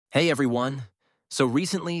Hey everyone! So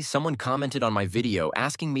recently, someone commented on my video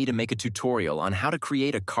asking me to make a tutorial on how to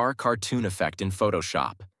create a car cartoon effect in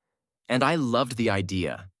Photoshop. And I loved the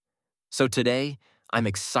idea. So today, I'm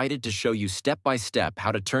excited to show you step by step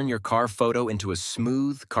how to turn your car photo into a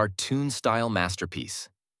smooth, cartoon-style masterpiece.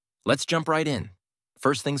 Let's jump right in.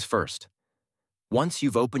 First things first. Once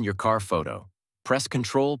you've opened your car photo, press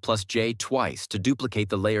Ctrl+J twice to duplicate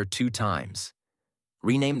the layer 2 times.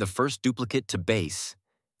 Rename the first duplicate to Base,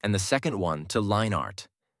 and the second one to Line Art.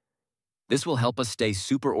 This will help us stay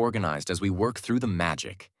super organized as we work through the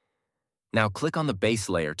magic. Now click on the base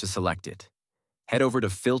layer to select it. Head over to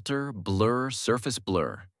Filter, Blur, Surface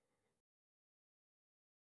Blur.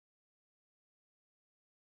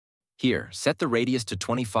 Here, set the radius to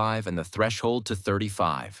 25 and the threshold to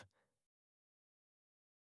 35.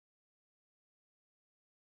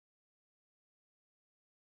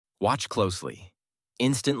 Watch closely.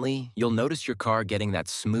 Instantly, you'll notice your car getting that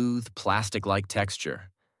smooth, plastic-like texture,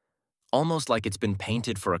 almost like it's been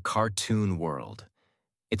painted for a cartoon world.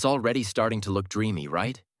 It's already starting to look dreamy,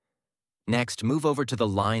 right? Next, move over to the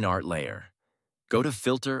Line Art layer. Go to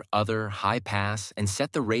Filter, Other, High Pass, and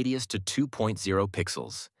set the radius to 2.0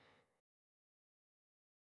 pixels.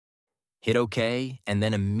 Hit OK, and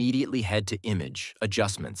then immediately head to Image,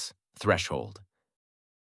 Adjustments, Threshold.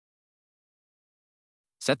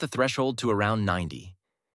 Set the threshold to around 90.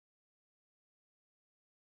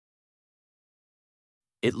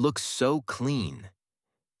 It looks so clean.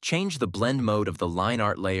 Change the blend mode of the Line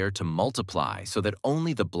Art layer to Multiply so that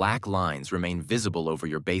only the black lines remain visible over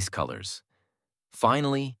your base colors.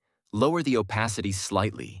 Finally, lower the opacity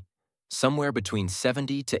slightly, somewhere between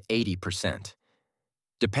 70 to 80%,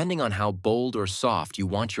 depending on how bold or soft you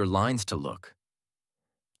want your lines to look.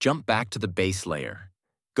 Jump back to the base layer.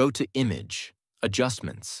 Go to Image,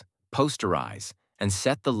 Adjustments, Posterize, and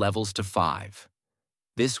set the levels to 5.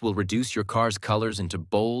 This will reduce your car's colors into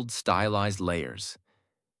bold, stylized layers,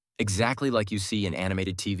 exactly like you see in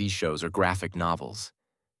animated TV shows or graphic novels.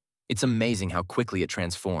 It's amazing how quickly it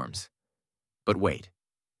transforms. But wait,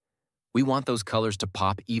 we want those colors to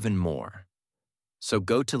pop even more. So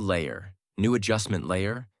go to Layer, New Adjustment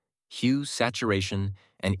Layer, Hue, Saturation,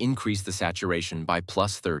 and increase the saturation by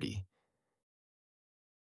 +30.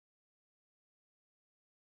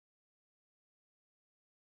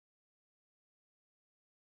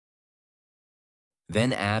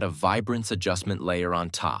 Then add a Vibrance Adjustment layer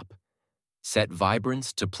on top. Set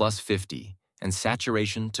Vibrance to +50 and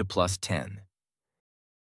Saturation to +10.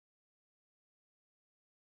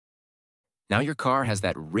 Now your car has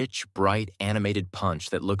that rich, bright, animated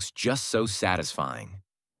punch that looks just so satisfying.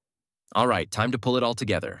 All right, time to pull it all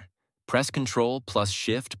together. Press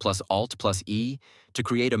Ctrl+Shift+Alt+E to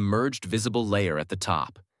create a merged visible layer at the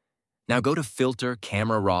top. Now go to Filter,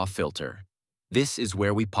 Camera Raw Filter. This is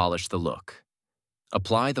where we polish the look.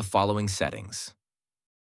 Apply the following settings.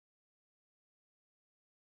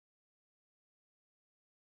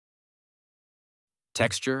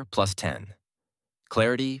 Texture +10.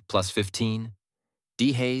 Clarity +15.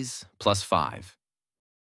 Dehaze +5.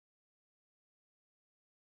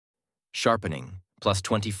 Sharpening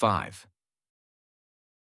 +25.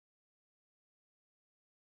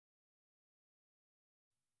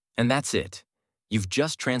 And that's it. You've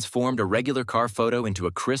just transformed a regular car photo into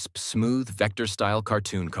a crisp, smooth, vector-style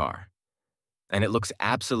cartoon car. And it looks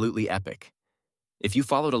absolutely epic. If you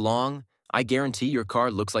followed along, I guarantee your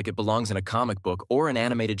car looks like it belongs in a comic book or an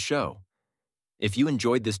animated show. If you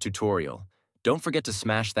enjoyed this tutorial, don't forget to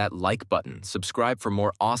smash that like button, subscribe for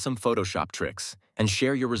more awesome Photoshop tricks, and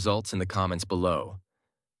share your results in the comments below.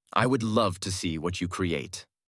 I would love to see what you create.